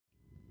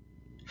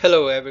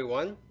Hello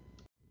everyone.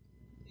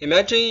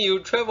 Imagine you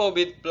travel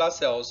with blood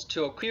cells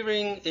to a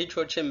quivering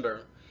atrial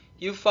chamber.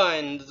 You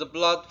find the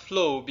blood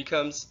flow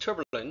becomes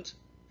turbulent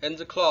and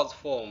the clots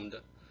formed.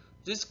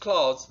 These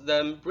clots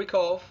then break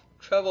off,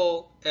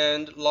 travel,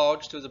 and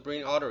lodge to the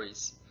brain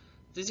arteries.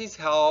 This is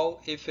how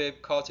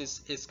AFib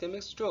causes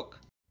ischemic stroke.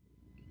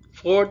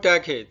 For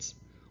decades,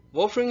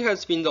 warfarin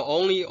has been the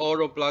only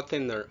oral blood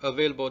thinner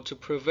available to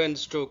prevent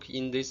stroke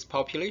in this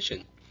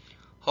population.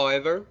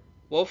 However,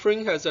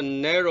 warfarin has a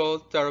narrow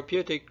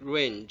therapeutic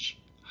range,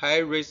 high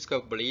risk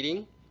of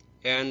bleeding,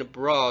 and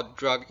broad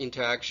drug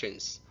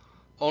interactions.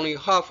 Only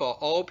half of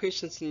all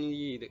patients in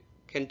need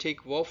can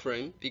take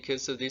warfarin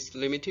because of these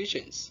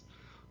limitations.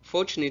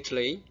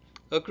 Fortunately,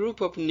 a group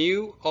of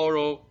new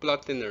oral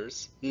blood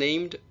thinners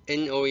named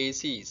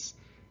NOACs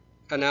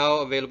are now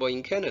available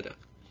in Canada.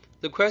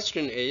 The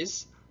question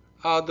is,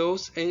 are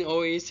those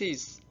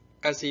NOACs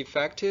as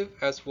effective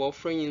as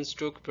warfarin in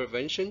stroke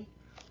prevention?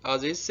 Are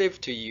they safe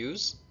to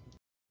use?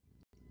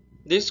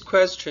 This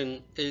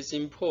question is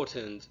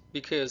important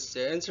because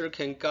the answer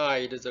can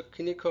guide the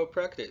clinical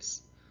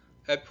practice.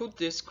 I put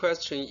this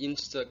question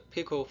into the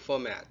PICO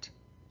format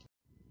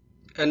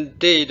and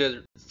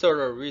did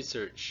thorough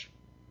research.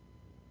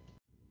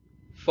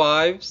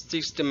 5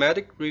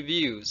 systematic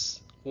reviews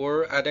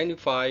were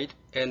identified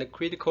and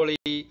critically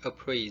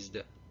appraised.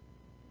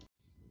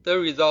 The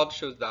result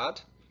shows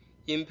that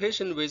in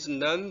patients with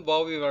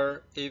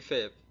non-valvular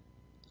AFib,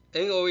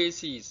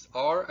 NOACs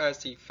are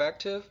as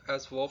effective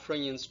as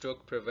warfarin in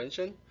stroke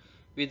prevention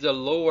with a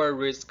lower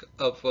risk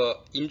of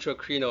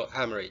intracranial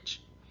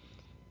hemorrhage.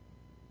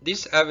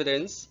 This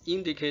evidence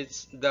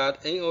indicates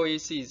that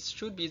NOACs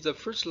should be the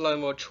first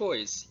line of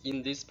choice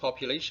in this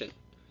population.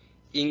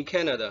 In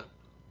Canada,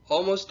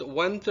 almost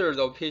 1/3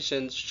 of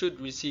patients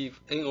should receive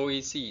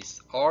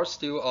NOACs are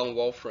still on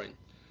warfarin.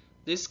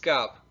 This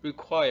gap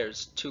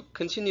requires to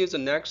continue the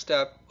next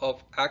step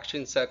of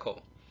action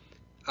cycle.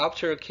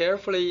 After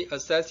carefully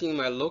assessing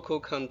my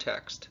local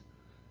context,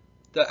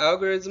 the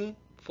algorithm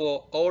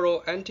for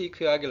oral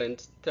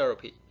anticoagulant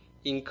therapy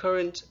in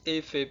current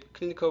AFib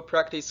clinical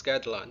practice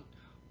guideline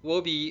will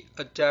be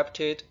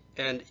adapted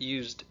and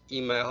used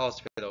in my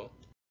hospital.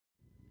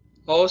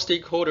 All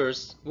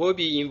stakeholders will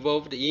be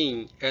involved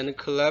in and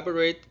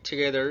collaborate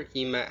together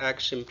in my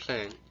action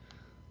plan.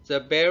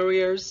 The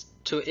barriers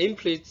to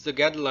implement the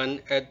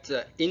guideline at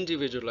the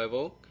individual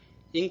level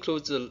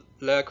include the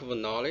lack of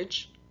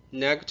knowledge,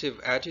 negative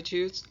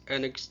attitudes,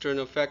 and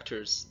external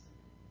factors.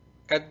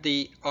 At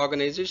the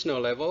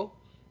organizational level,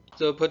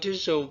 the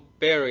potential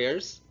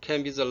barriers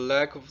can be the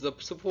lack of the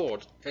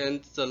support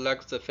and the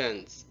lack of the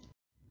funds.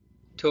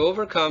 To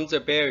overcome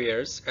the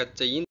barriers at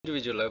the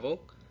individual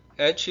level,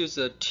 I choose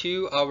a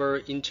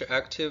 2-hour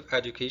interactive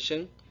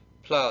education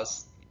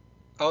plus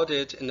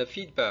audit and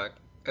feedback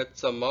at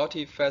the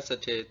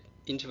multifaceted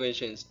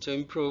interventions to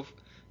improve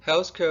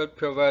healthcare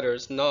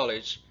providers'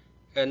 knowledge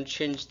and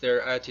change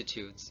their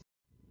attitudes.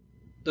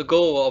 The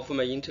goal of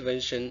my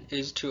intervention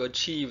is to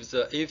achieve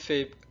the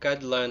AFib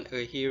guideline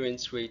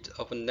adherence rate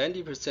of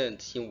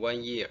 90% in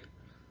 1 year.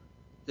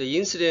 The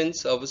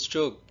incidence of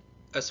stroke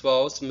as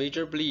well as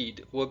major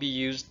bleed will be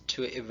used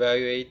to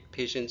evaluate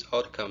patients'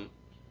 outcome.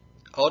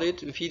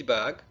 Audit and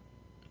feedback,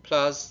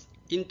 plus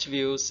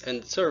interviews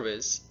and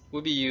surveys,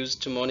 will be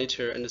used to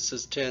monitor and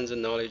sustain the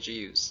knowledge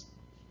use.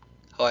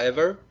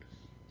 However,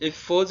 if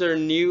further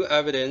new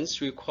evidence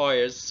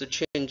requires the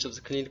change of the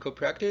clinical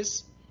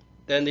practice,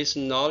 then this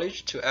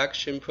knowledge to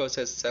action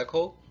process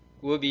cycle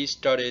will be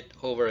started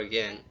over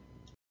again.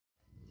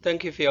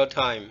 Thank you for your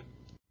time.